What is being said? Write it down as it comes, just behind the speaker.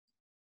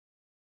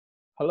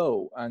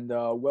Hello and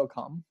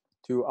welcome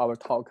to our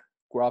talk,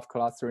 Graph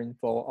Clustering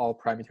for All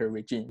Parameter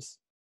Regimes.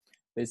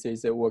 This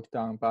is a work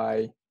done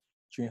by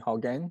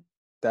Junhao Gan,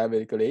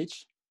 David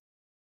Glich,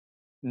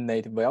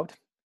 Nate Welt,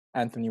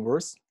 Anthony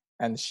Worth,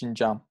 and Xin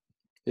Zhang.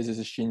 This is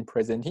Xin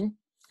presenting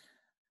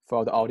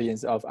for the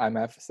audience of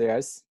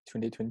IMFCS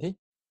 2020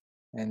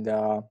 and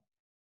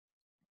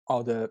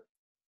all the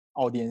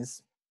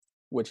audience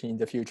watching in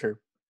the future.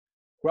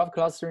 Graph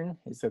clustering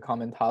is a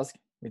common task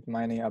with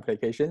many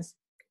applications,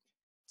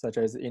 such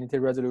as entity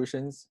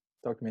resolutions,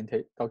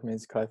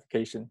 documents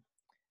classification.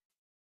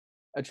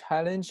 A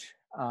challenge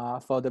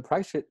for the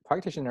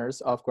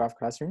practitioners of graph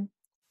clustering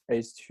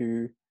is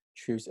to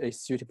choose a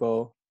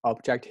suitable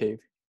objective,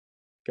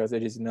 because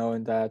it is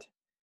known that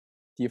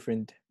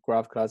different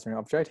graph clustering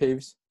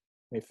objectives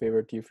may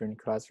favor different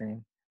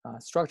clustering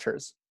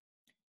structures.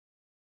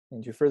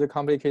 And to further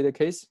complicate the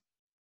case,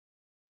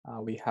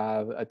 we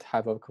have a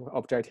type of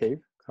objective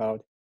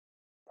called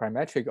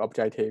parametric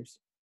objectives,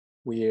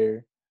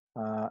 where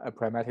a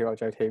parametric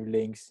objective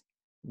links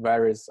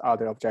various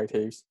other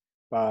objectives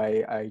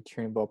by a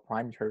tunable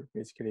parameter,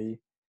 basically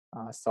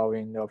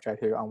solving the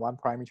objective on one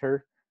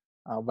parameter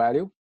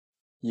value,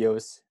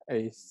 yields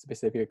a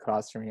specific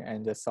clustering,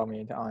 and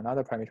solving it on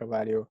another parameter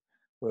value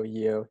will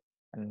yield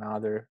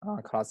another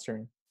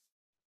clustering.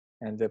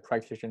 And the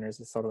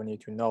practitioners sort of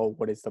need to know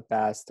what is the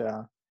best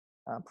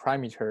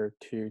parameter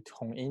to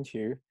tune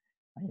into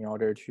in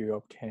order to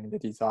obtain the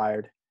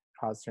desired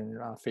clustering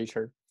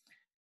feature.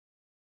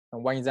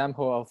 And one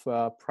example of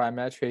a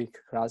parametric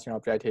clustering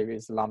objective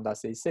is lambda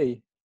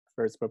CC,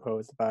 first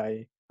proposed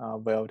by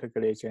Welt,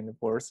 Glich, and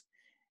Worth.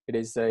 It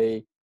is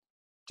a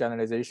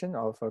generalization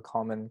of a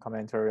common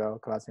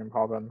combinatorial clustering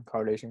problem,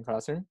 correlation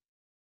clustering.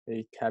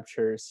 It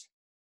captures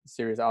a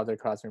series of other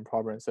clustering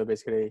problems. So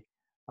basically,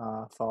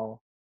 for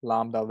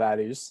lambda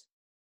values,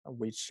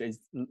 which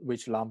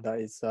lambda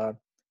is the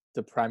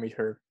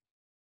parameter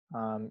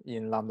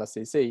in lambda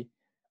CC,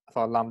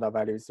 for lambda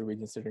values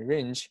within certain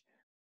range,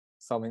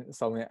 solving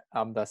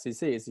lambda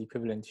CC is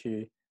equivalent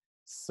to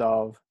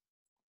solve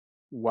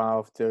one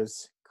of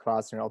those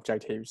clustering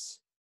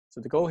objectives.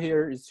 So the goal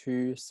here is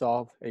to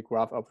solve a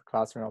graph of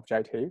clustering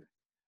objective,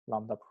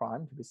 lambda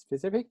prime to be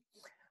specific,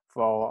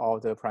 for all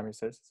the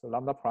parameters. So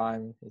lambda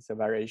prime is a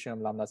variation of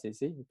lambda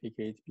CC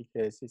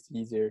because it's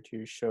easier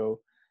to show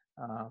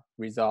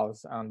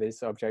results on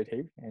this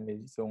objective, and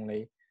it's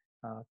only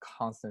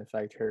constant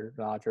factor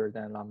larger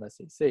than lambda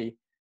CC.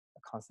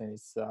 The constant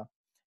is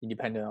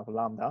independent of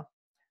lambda.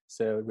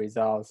 So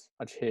results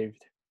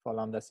achieved for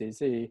lambda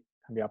CC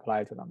can be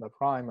applied to lambda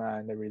prime,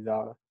 and the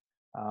result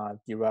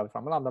derived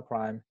from lambda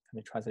prime can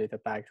be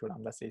translated back to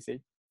lambda CC.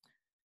 To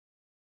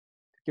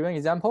give an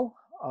example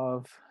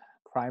of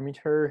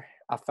parameter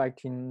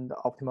affecting the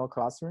optimal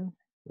clustering,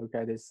 look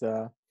at this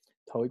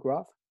toy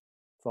graph.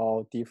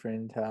 For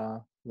different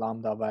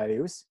lambda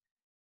values,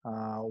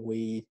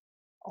 we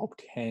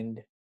obtained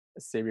a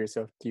series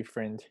of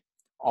different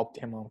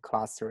optimum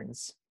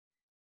clusterings.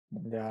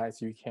 And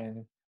as you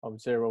can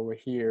observe over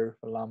here,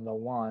 for lambda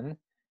 1,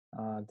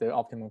 the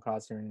optimal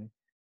clustering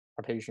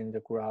partitioned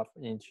the graph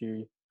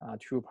into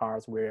two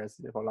parts, whereas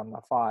for lambda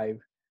 5,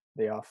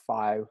 there are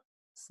 5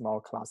 small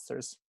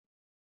clusters.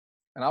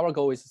 And our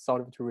goal is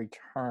sort of to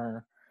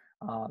return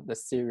the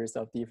series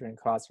of different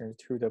clusters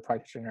to the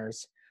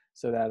practitioners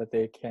so that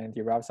they can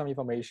derive some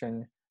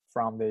information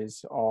from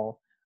this, or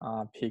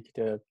pick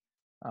the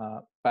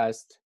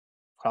best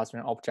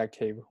clustering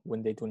objective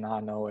when they do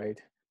not know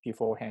it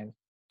beforehand.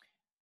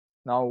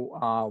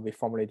 Now we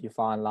formally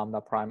define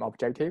lambda prime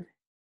objective.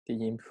 The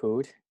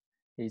input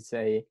is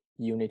a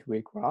unit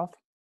weight graph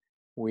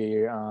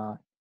where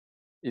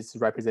it's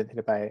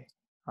represented by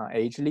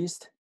age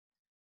list.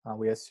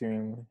 We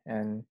assume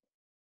an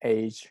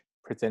age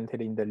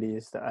presented in the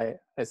list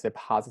as a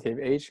positive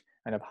age,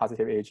 and a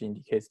positive age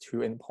indicates two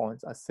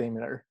endpoints are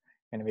similar,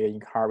 and we are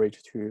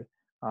encouraged to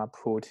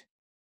put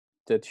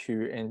the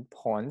two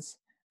endpoints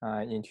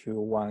into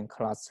one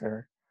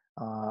cluster.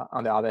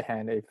 On the other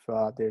hand, if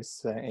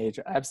there's an age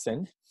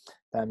absent,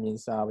 that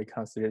means we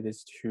consider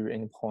these two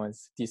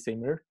endpoints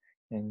dissimilar,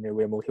 and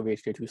we're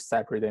motivated to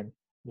separate them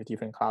into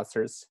different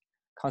clusters.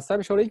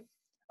 Conceptually,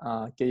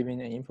 given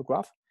an input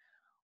graph,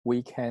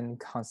 we can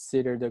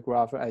consider the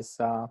graph as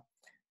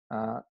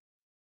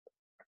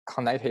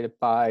connected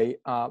by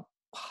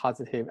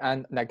positive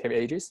and negative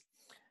edges.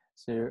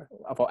 So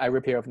for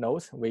every pair of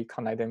nodes, we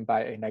connect them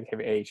by a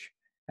negative edge,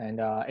 and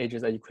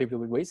edges are equipped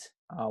with weights,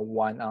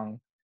 one on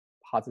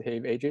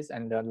positive edges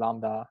and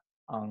lambda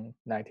on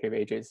negative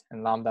edges.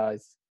 And lambda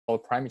is a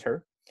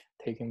parameter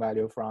taking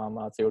value from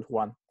 0 to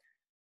 1.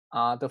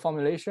 The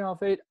formulation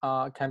of it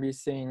can be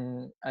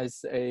seen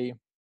as a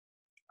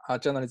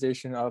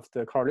generalization of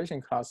the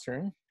correlation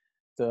clustering.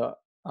 The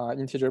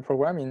integer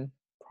programming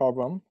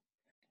problem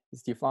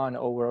is defined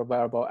over a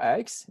variable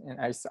x, and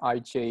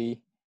xij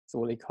is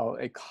what we call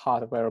a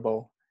cut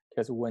variable,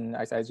 because when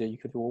xij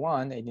equal to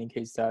 1, it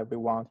indicates that we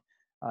want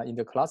in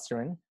the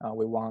clustering,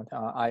 we want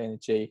I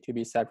and j to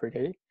be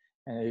separated.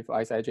 And if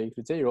xij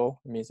equal to 0,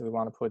 it means we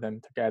want to put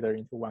them together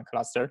into one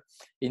cluster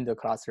in the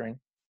clustering.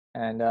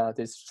 And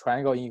this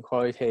triangle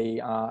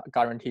inequality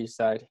guarantees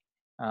that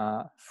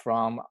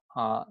from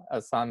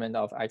assignment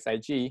of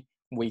xij,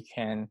 we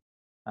can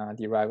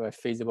derive a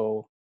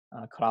feasible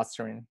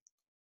clustering.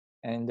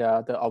 And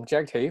the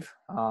objective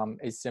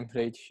is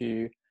simply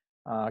to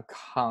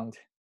count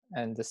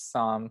and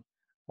sum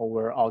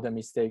over all the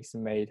mistakes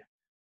made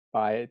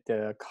by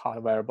the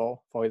card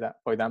variable. For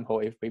example,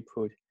 if we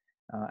put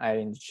I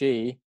and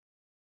j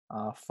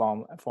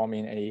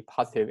forming a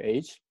positive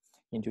age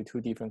into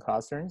two different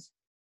clusters,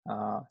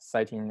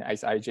 setting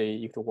xij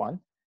equal to 1,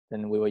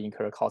 then we will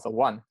incur a cost of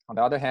 1. On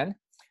the other hand,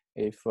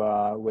 if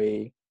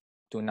we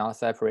do not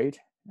separate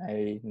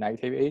a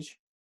negative age,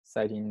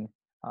 setting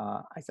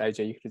xij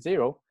equal to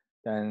 0,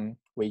 then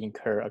we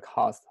incur a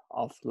cost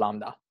of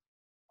lambda.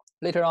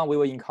 Later on, we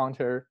will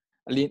encounter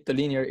the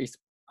linear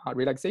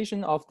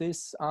relaxation of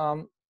this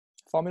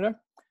formula,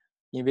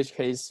 in which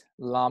case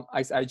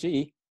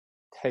xij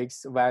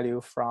takes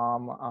value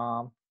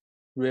from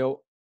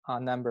real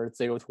number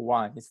 0 to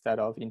 1 instead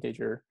of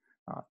integer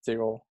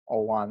 0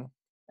 or 1.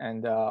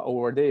 And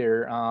over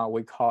there,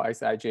 we call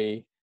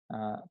xij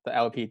the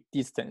LP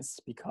distance,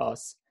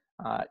 because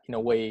in a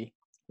way,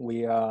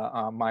 we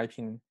are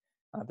mapping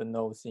the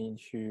nodes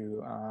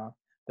into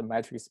the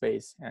metric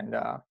space, and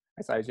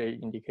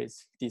xij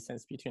indicates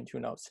distance between two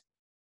nodes.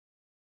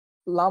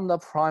 Lambda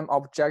prime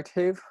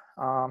objective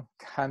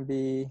can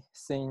be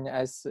seen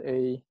as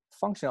a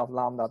function of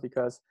lambda,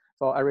 because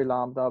for every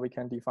lambda we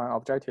can define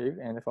objective,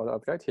 and for the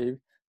objective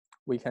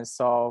we can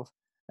solve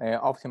an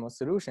optimal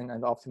solution,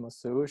 and the optimal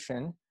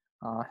solution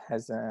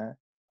has a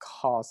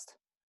cost,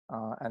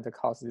 and the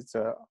cost is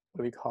what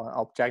we call an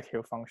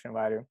objective function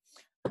value,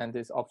 and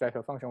this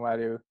objective function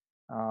value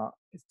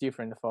is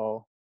different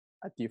for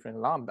a different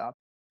lambda.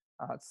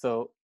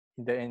 So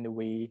in the end,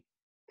 we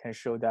can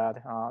show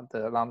that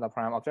the lambda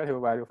prime objective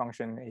value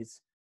function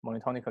is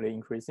monotonically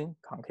increasing,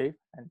 concave,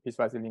 and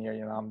piecewise linear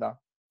in lambda.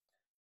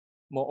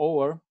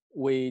 Moreover,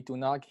 we do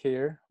not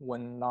care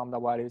when lambda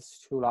value is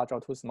too large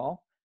or too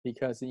small,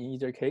 because in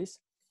either case,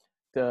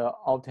 the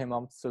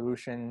optimum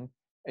solution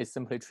is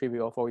simply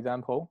trivial. For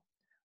example,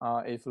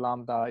 if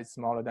lambda is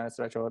smaller than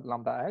threshold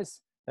lambda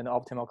s, then the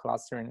optimal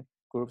clustering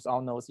groups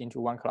all nodes into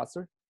one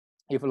cluster.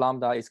 If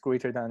lambda is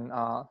greater than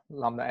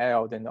lambda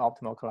L, then the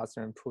optimal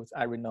clustering puts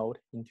every node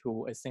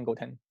into a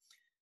singleton.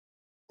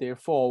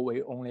 Therefore,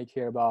 we only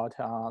care about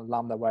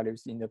lambda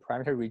values in the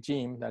parameter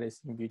regime that is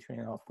in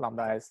between of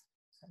lambda S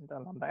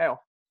and lambda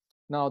L.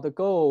 Now, the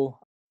goal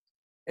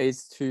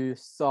is to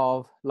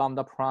solve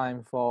lambda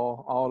prime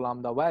for all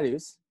lambda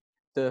values.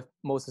 The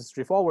most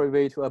straightforward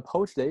way to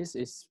approach this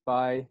is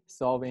by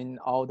solving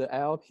all the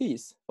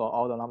LPs for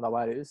all the lambda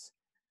values.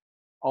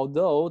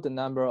 Although the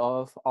number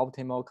of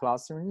optimal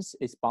clusterings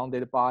is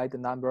bounded by the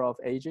number of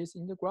edges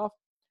in the graph,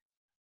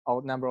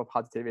 or number of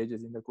positive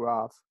edges in the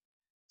graph,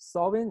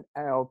 solving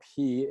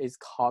LP is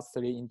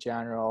costly in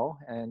general,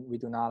 and we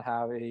do not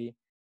have a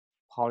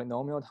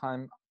polynomial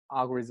time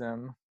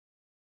algorithm.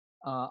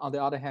 On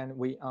the other hand,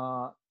 we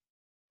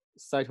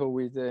settle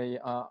with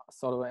a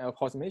sort of an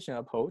approximation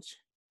approach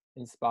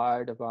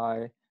inspired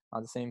by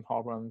the same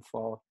problem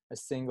for a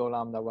single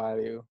lambda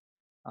value.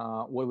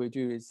 What we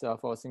do is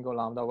for a single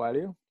lambda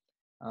value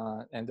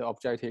and the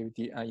objective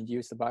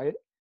induced by it,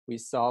 we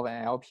solve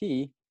an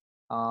LP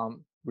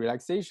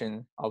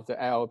relaxation of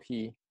the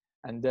LP,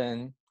 and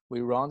then we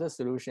run the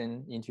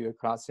solution into a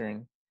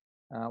clustering.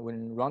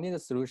 When running the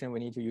solution, we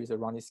need to use a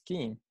running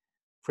scheme.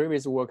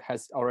 Previous work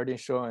has already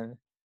shown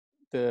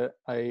there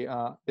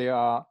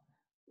are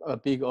a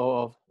big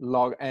O of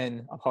log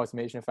n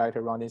approximation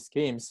factor running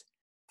schemes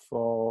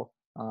for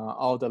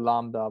all the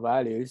lambda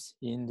values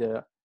in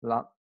the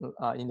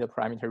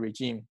parameter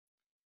regime.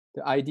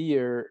 The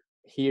idea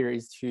here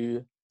is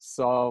to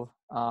solve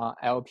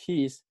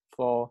LPs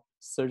for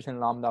certain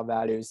lambda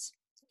values.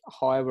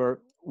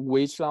 However,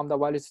 which lambda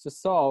values to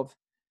solve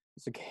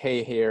is a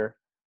K here.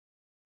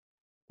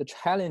 The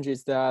challenge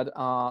is that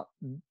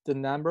the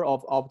number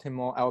of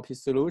optimal LP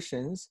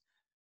solutions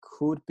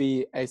could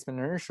be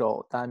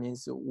exponential. That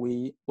means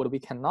what we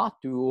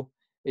cannot do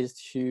is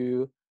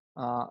to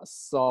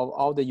solve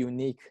all the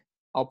unique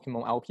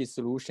optimal LP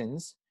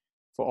solutions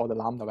for all the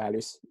lambda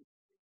values.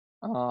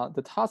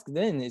 The task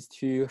then is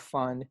to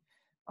find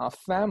a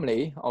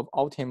family of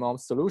optimal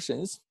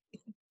solutions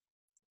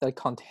that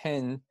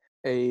contain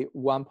a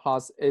 1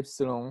 plus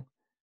epsilon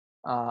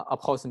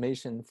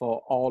approximation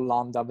for all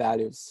lambda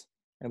values.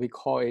 And we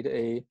call it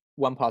a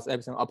 1 plus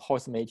epsilon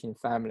approximating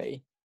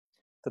family.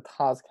 The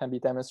task can be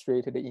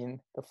demonstrated in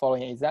the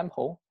following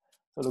example.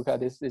 So look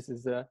at this. This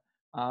is a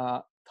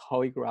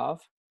TOEIC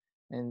graph.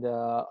 And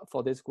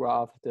for this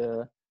graph,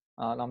 the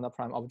lambda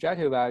prime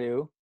objective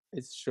value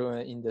is shown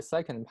in the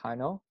second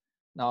panel.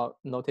 Now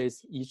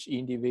notice each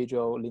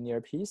individual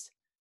linear piece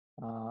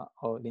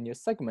or linear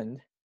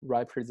segment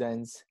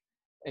represents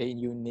a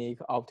unique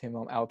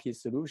optimum LP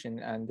solution,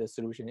 and the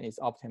solution is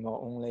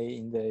optimal only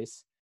in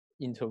this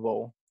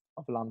interval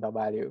of lambda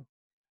value.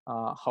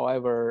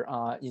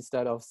 However,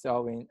 instead of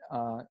solving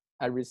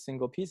every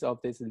single piece of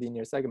these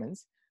linear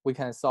segments, we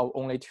can solve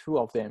only 2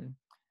 of them.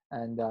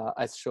 And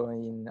as shown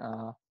in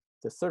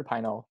the third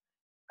panel,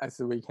 as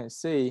we can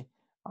see,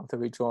 after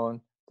we draw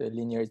the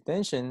linear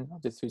extension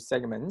of the two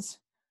segments,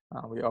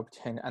 we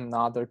obtain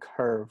another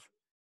curve.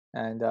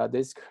 And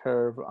this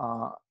curve,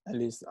 at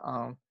least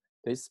on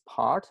this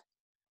part,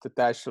 the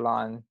dashed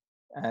line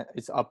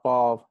is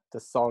above the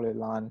solid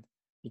line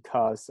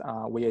because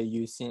we are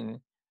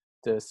using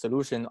the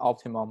solution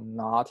optimum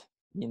not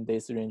in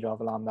this range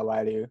of lambda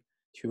value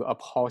to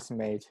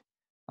approximate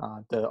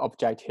the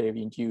objective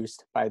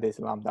induced by this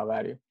lambda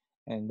value.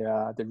 And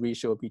the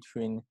ratio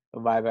between the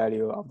y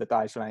value of the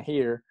dashed line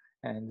here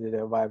and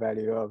the y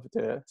value of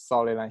the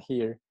solid line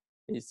here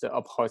is the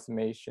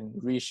approximation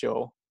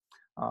ratio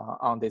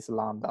on this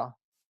lambda.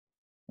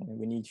 And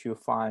we need to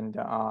find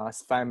a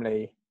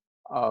family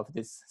of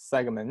these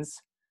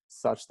segments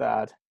such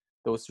that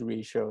those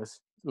ratios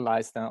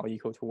less than or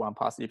equal to 1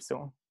 plus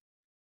epsilon.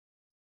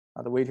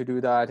 The way to do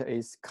that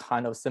is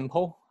kind of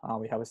simple.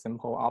 We have a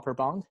simple upper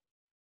bound.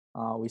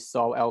 We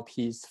solve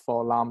LPs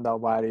for lambda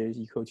value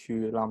equal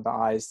to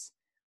lambda s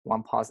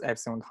 1 plus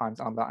epsilon times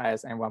lambda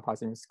s and 1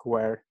 plus m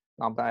squared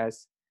lambda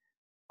s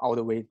all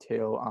the way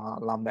till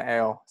lambda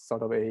l,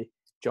 sort of a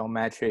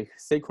geometric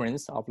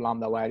sequence of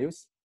lambda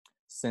values.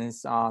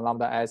 Since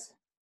lambda s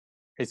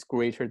is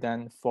greater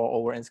than 4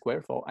 over n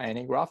squared for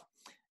any graph,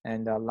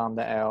 and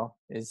lambda l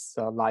is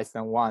less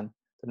than 1,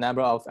 the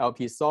number of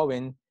LP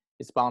solving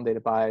is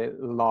bounded by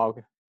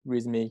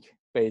logarithmic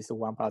base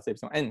 1 plus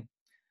epsilon n.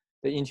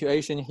 The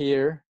intuition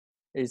here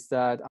is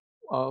that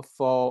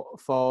for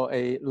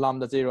a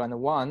lambda 0 and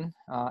 1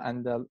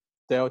 and the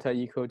delta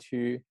equal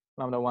to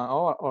lambda 1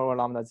 or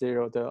lambda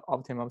 0, the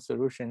optimum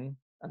solution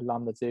at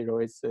lambda 0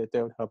 is the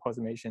delta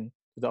approximation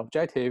to the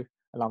objective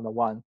at lambda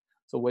 1.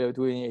 So what we're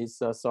doing is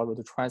sort of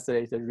to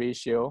translate the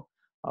ratio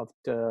of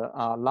the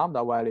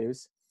lambda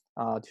values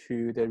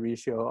to the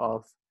ratio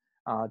of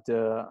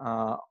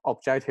the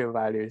objective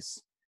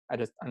values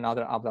at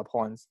another lambda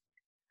points.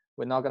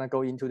 We're not going to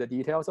go into the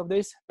details of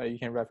this, but you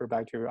can refer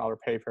back to our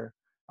paper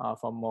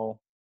for more.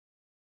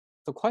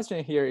 The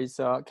question here is,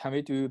 can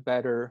we do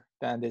better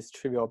than this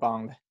trivial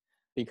bound?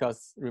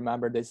 Because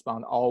remember, this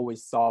bound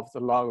always solves the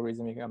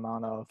logarithmic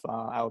amount of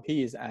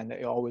LPs, and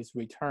it always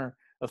returns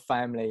a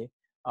family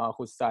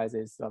whose size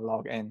is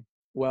log n.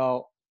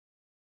 Well,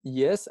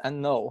 yes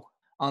and no.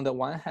 On the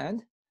one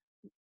hand,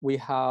 we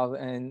have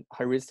an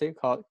heuristic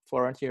called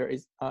frontier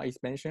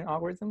expansion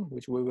algorithm,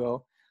 which we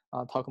will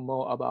talk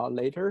more about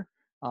later,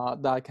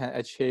 that can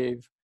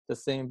achieve the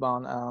same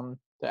bound on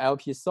the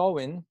LP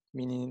solving,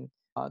 meaning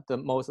the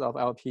most of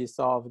LP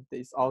solved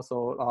is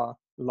also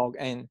log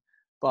n,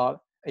 but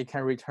it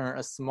can return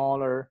a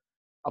smaller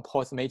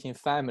approximating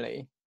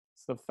family.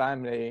 So the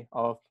family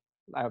of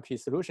LP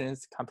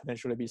solutions can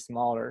potentially be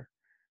smaller,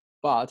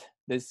 but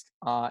this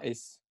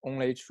is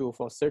only true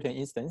for certain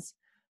instances,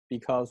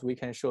 because we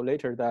can show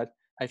later that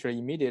actually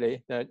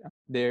immediately that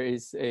there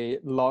is a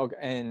log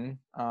n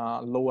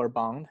lower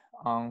bound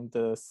on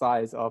the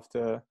size of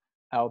the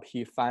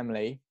LP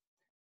family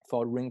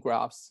for ring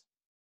graphs.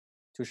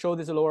 To show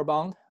this lower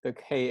bound, the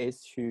K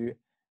is to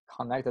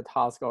connect the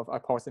task of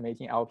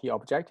approximating LP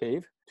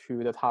objective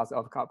to the task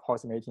of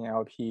approximating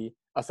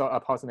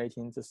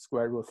approximating the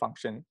square root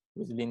function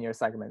with linear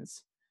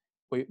segments.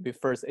 We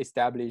first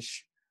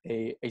establish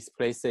a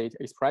explicit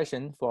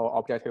expression for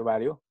objective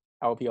value,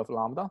 LP of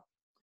lambda.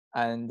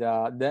 And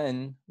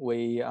then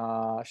we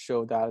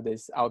show that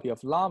this LP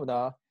of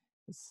lambda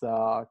is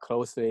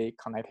closely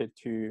connected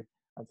to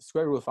the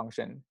square root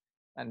function.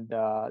 And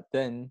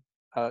then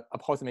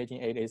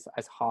approximating it is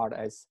as hard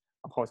as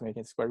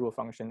approximating square root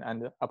function.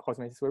 And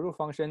approximating square root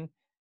function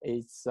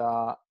is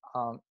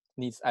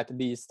needs at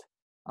least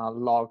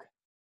log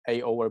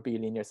A over B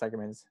linear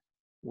segments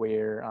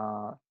where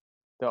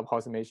the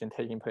approximation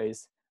taking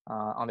place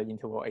on the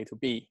interval A to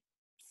B.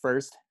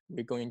 First,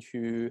 we're going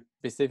to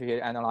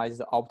specifically analyze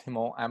the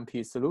optimal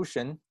MP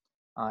solution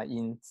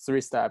in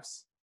 3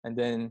 steps, and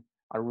then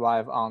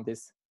arrive on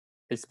this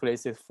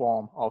explicit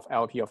form of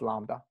LP of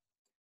lambda.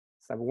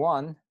 Step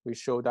 1, we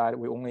show that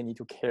we only need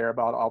to care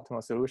about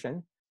optimal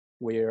solution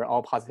where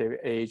all positive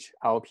edge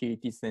LP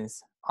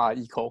distance are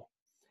equal.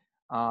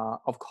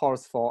 Of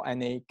course, for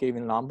any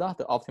given lambda,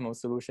 the optimal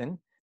solution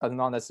does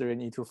not necessarily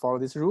need to follow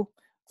this rule.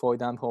 For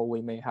example,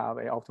 we may have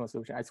an optimal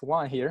solution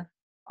x1 here.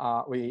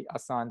 We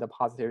assign the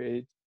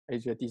positive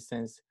edge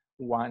distance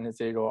 1 and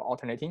 0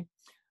 alternating.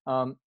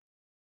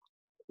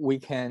 We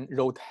can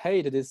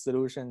rotate this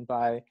solution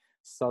by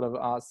sort of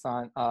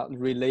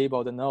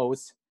relabel the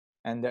nodes,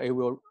 and it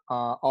will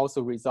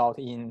also result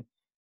in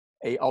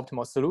a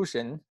optimal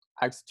solution,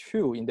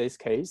 x2 in this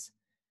case.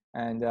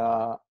 And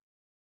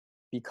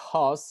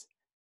because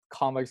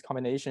convex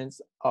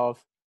combinations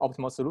of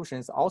optimal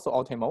solutions are also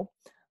optimal,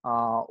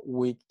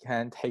 we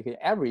can take an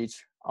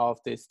average of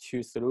these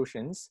 2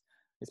 solutions,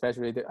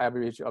 especially the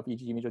average of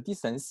each individual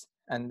distance,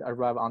 and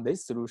arrive on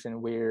this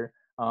solution where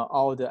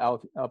all the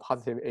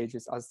positive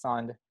edges are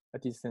assigned a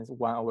distance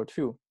 1 over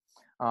 2.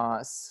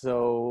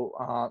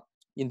 So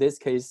in this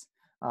case,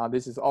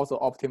 this is also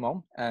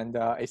optimal, and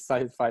it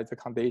satisfies the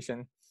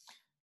condition.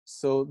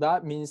 So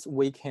that means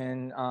we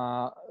can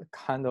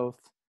kind of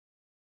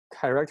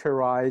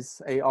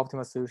characterize a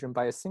optimal solution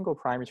by a single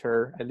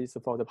parameter, at least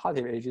for the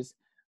positive edges,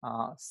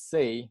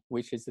 C,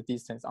 which is the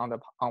distance on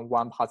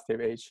one positive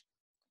edge.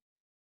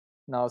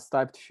 Now,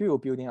 step 2,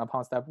 building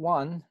upon step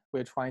 1,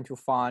 we're trying to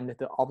find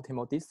the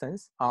optimal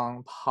distance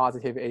on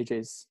positive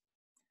edges.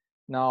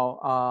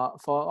 Now,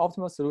 for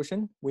optimal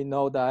solution, we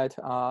know that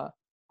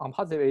on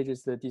positive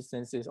edges, the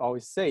distance is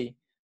always C.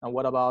 And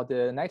what about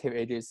the negative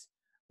edges?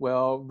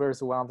 Well,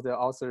 there's one of the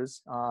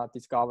authors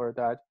discovered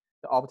that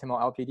the optimal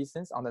LP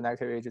distance on the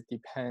negative edges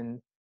depend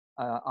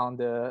on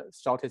the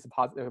shortest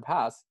positive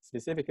path.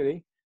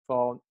 Specifically,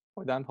 for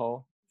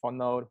example, for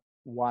node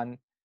 1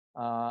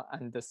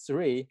 and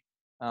 3,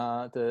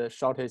 the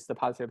shortest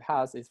positive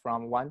path is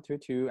from 1 to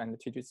 2 and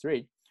 2 to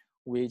 3,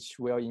 which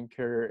will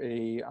incur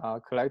a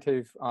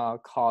collective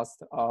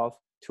cost of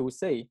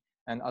 2C.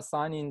 And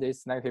assigning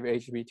this negative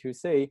HB to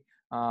C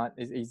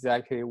is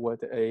exactly what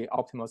a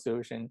optimal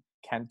solution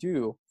can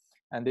do.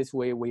 And this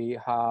way we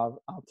have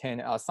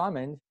obtained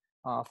assignment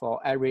for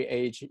every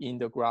edge in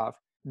the graph.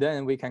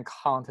 Then we can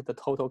count the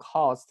total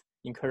cost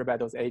incurred by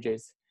those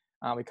edges.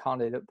 We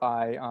count it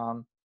by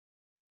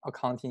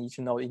accounting each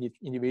node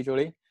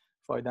individually.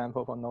 For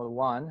example, for node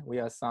 1, we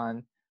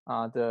assign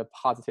the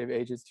positive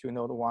edges to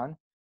node 1,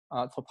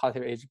 for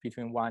positive edge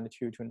between 1 and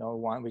 2 to node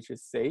 1, which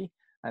is C.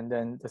 And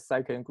then the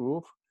second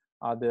group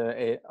are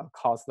the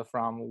cost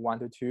from 1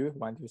 to 2,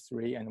 1 to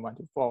 3, and 1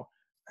 to 4.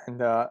 And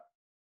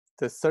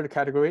the third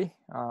category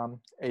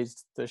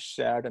is the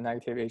shared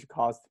negative edge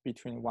cost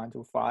between 1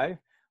 to 5.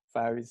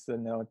 5 is the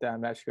node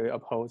diametrically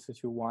opposed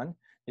to 1.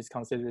 It's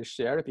considered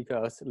shared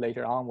because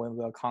later on when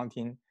we're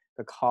counting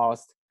the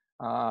cost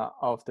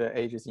of the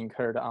edges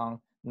incurred on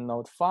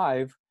node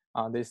 5,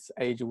 this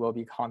edge will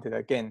be counted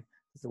again.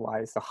 This is why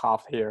it's a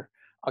half here.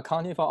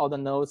 Accounting for all the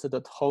nodes,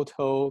 the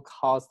total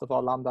cost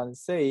for lambda and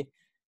C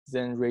is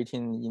then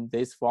written in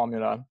this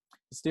formula.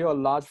 It's still a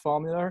large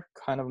formula,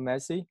 kind of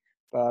messy,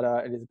 but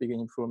it is a big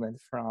improvement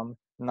from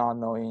not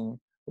knowing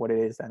what it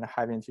is and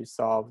having to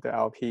solve the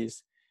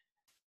LPs.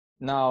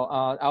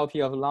 Now,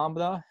 LP of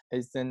lambda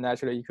is then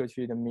naturally equal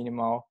to the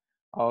minimal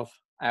of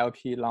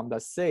LP lambda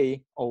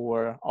C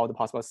over all the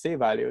possible C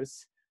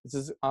values. This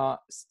is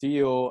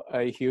still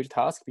a huge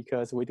task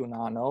because we do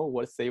not know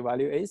what C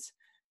value is.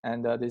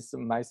 And this the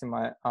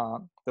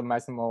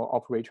maximal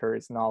operator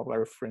is not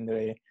very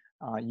friendly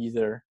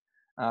either.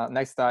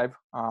 Next step,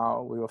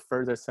 we will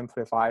further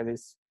simplify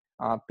this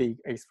big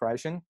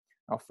expression.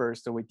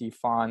 First, we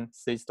define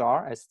C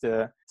star as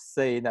the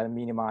C that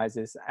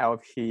minimizes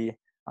LP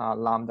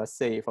lambda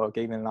C for a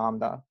given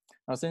lambda.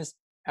 Now, since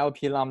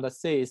LP lambda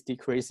C is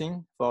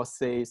decreasing for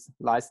C is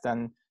less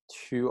than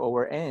 2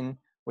 over n,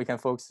 we can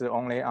focus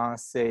only on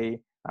C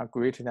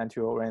greater than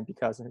 2 over n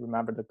because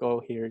remember the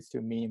goal here is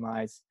to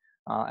minimize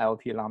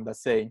LP lambda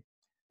C.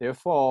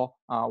 Therefore,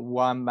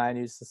 1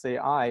 minus Ci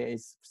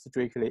is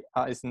strictly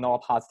is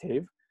not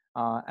positive,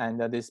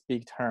 and this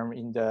big term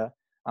in the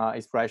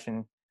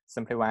expression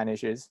simply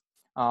vanishes.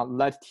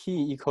 Let t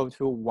equal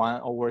to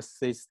 1 over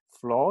C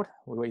float.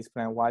 We will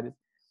explain why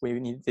we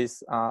need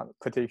this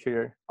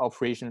particular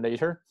operation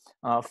later.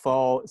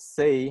 For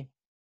C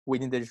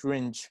within this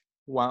range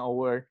 1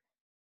 over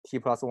t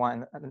plus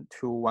 1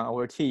 to 1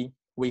 over t,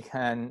 we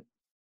can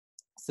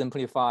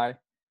simplify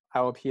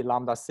LP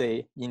lambda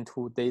C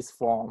into this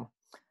form.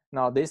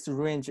 Now this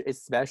range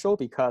is special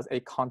because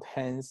it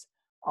contains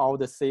all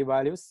the C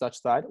values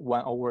such that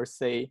 1 over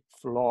C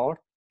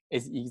floor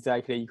is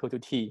exactly equal to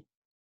t.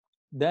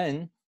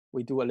 Then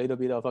we do a little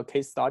bit of a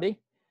case study.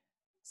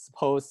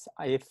 Suppose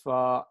if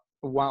 1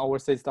 over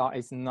C star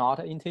is not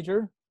an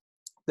integer,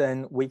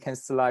 then we can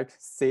select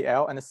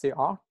CL and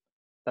CR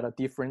that are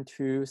different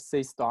to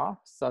C star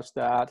such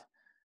that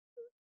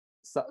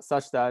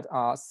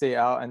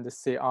CL and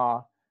CR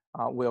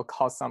will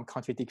cause some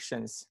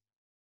contradictions.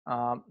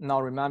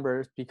 Now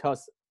remember,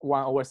 because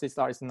 1 over C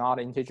star is not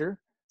an integer,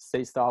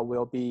 C star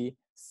will be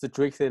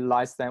strictly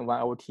less than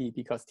 1 over t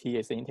because t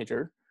is an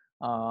integer.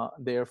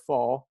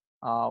 Therefore,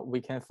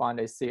 we can find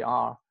a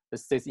CR that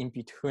sits in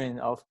between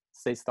of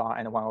C star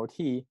and 1 over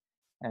t,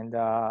 and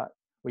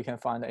we can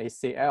find a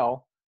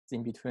CL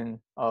in between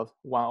of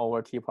 1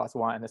 over t plus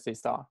 1 and C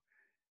star.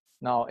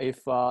 Now,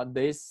 if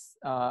this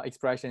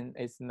expression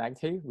is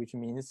negative, which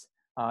means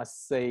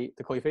the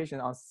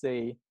coefficient on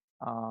C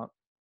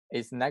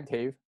is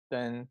negative,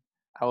 then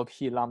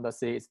LP lambda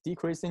C is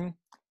decreasing,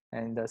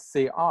 and the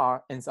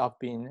CR ends up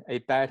being a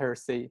better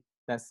C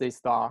than C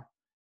star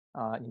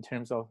in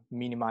terms of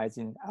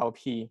minimizing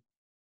LP.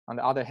 On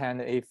the other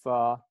hand, if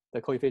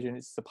the coefficient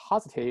is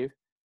positive,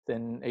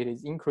 then it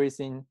is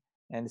increasing,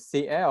 and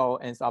CL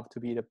ends up to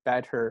be the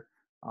better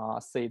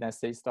C than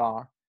C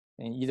star.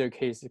 In either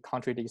case, it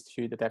contradicts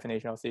to the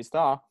definition of C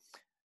star,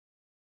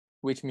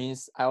 which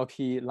means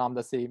LP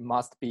lambda C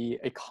must be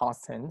a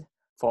constant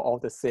for all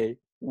the C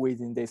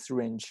within this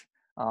range,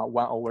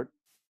 1 over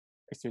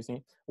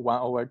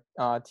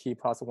t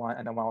plus 1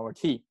 and 1 over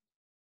t.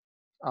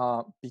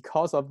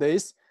 Because of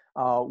this,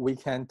 we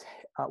can,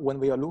 when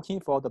we are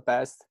looking for the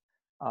best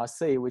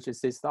C, which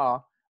is C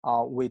star,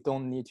 we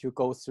don't need to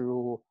go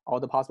through all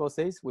the possible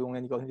states. We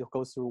only need to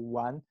go through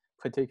one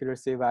particular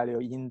C value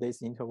in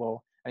this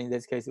interval. And in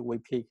this case, we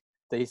pick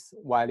this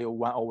value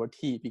 1 over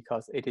t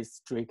because it is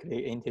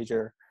strictly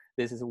integer.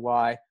 This is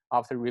why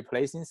after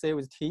replacing C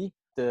with t,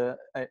 the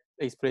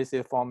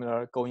explicit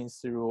formula going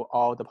through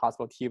all the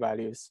possible t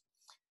values.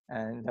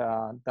 And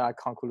that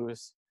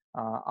concludes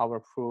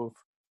our proof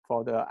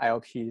for the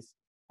LP's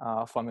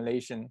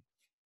formulation.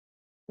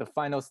 The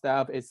final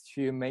step is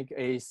to make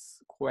a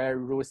square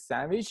root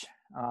sandwich.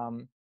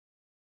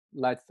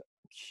 Let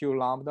Q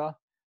lambda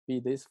be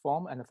this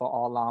form, and for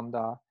all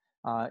lambda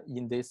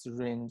in this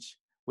range,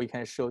 we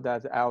can show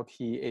that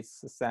LP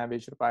is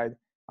sandwiched by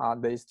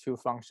these two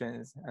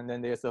functions. And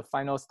then there's a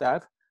final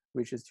step,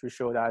 which is to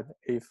show that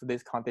if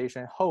this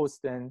condition holds,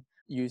 then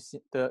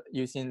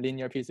using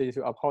linear PCA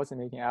to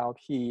approximating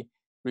LP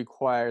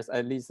requires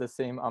at least the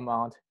same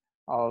amount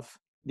of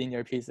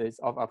linear pieces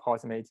of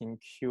approximating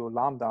Q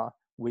lambda,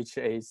 which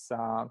is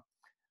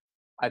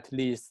at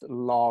least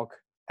log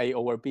A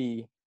over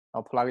B.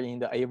 Now plug in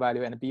the A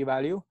value and B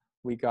value,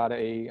 we got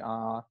a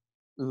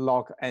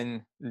log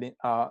n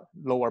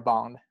lower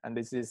bound, and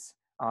this is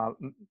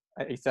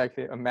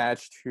exactly a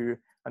match to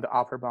the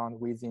upper bound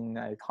within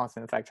a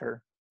constant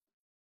factor.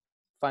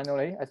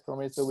 Finally, as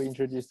promised, we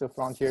introduced the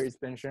frontier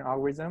expansion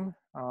algorithm.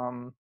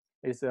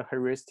 It's a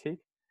heuristic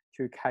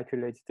to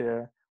calculate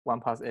the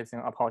 1+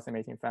 epsilon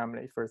approximating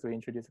family. First, we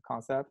introduce the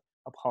concept,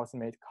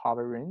 approximate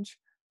cover range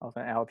of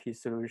an LP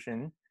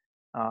solution,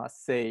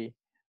 say.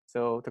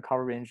 So the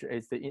cover range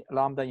is the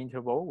lambda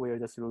interval where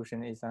the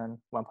solution is an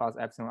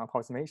 1+ epsilon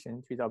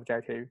approximation to the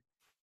objective.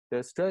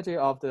 The strategy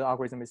of the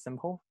algorithm is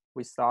simple.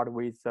 We start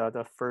with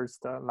the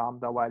first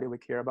lambda value we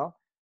care about,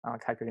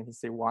 calculating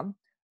C1.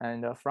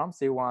 And from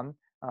C1,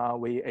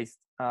 we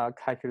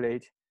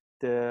calculate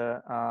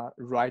the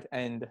right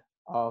end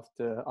of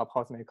the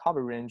approximate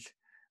cover range.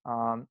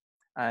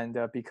 And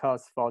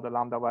because for the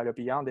lambda value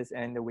beyond this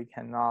end, we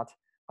cannot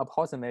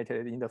approximate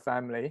it in the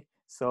family.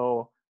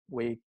 So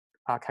we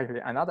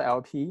calculate another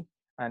LP,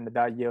 and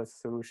that yields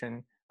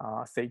solution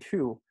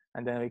C2.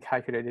 And then we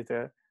calculated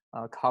the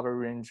cover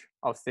range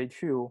of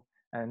C2,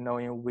 and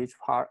knowing which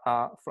part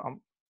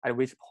at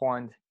which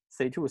point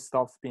C2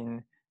 stops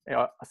being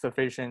a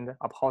sufficient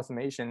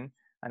approximation,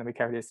 and we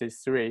calculate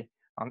C3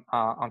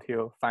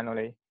 until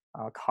finally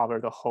cover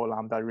the whole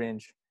lambda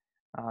range.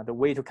 The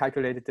way to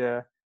calculate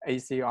the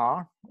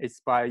ACR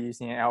is by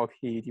using an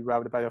LP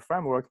derived by the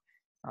framework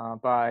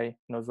by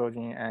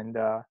Nozogin and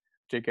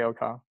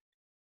Jagielka.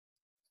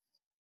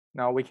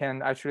 Now we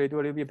can actually do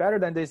a little bit better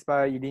than this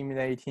by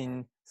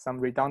eliminating some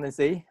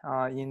redundancy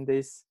in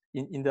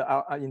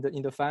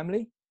the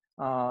family.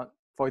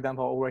 For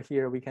example, over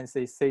here we can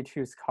say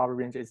C2's cover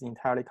range is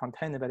entirely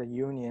contained by the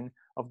union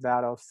of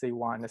that of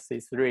C1 and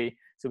C3,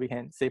 so we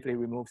can safely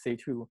remove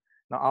C2.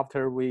 Now,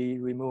 after we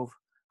remove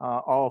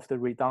all of the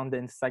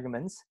redundant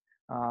segments,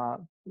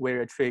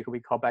 where a trick we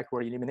call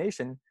backward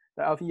elimination,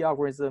 the LP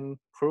algorithm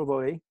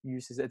probably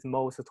uses at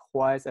most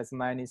twice as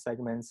many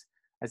segments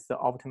as the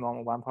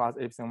optimum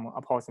 1+ epsilon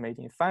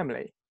approximating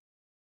family.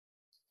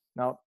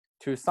 Now,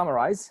 to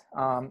summarize,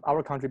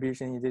 our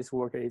contribution in this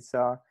work is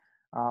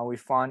we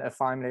found a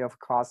family of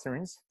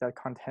clusterings that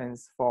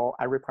contains for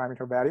every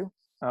parameter value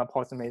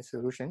approximate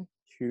solution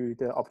to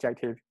the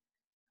objective.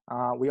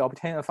 We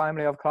obtain a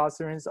family of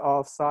clusterings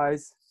of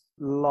size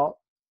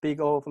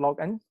big O of log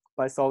n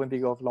by solving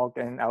big O of log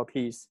n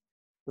LPs.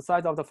 The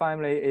size of the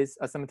family is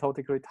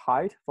asymptotically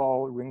tight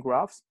for ring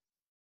graphs.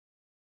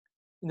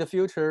 In the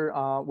future,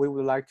 we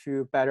would like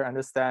to better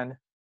understand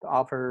the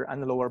upper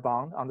and lower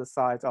bound on the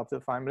sides of the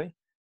family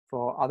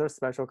for other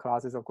special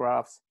classes of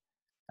graphs,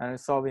 and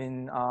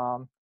solving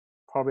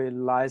probably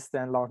less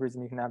than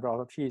logarithmic number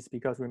of LPs,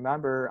 because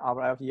remember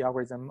our LP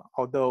algorithm,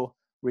 although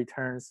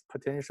returns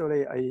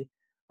potentially a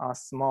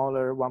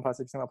smaller 1+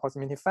 epsilon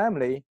approximating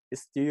family, it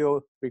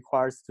still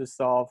requires to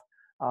solve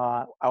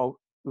a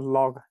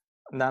log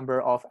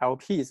number of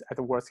LPs at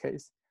the worst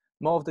case.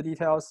 More of the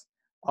details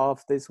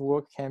of this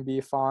work can be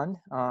found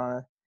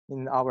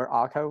in our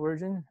archive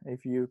version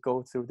if you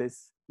go through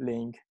this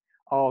link,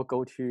 or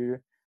go to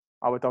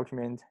our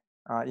document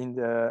in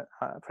the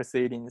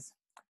proceedings.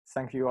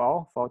 Thank you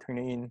all for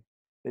tuning in.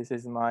 This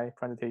is my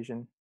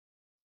presentation.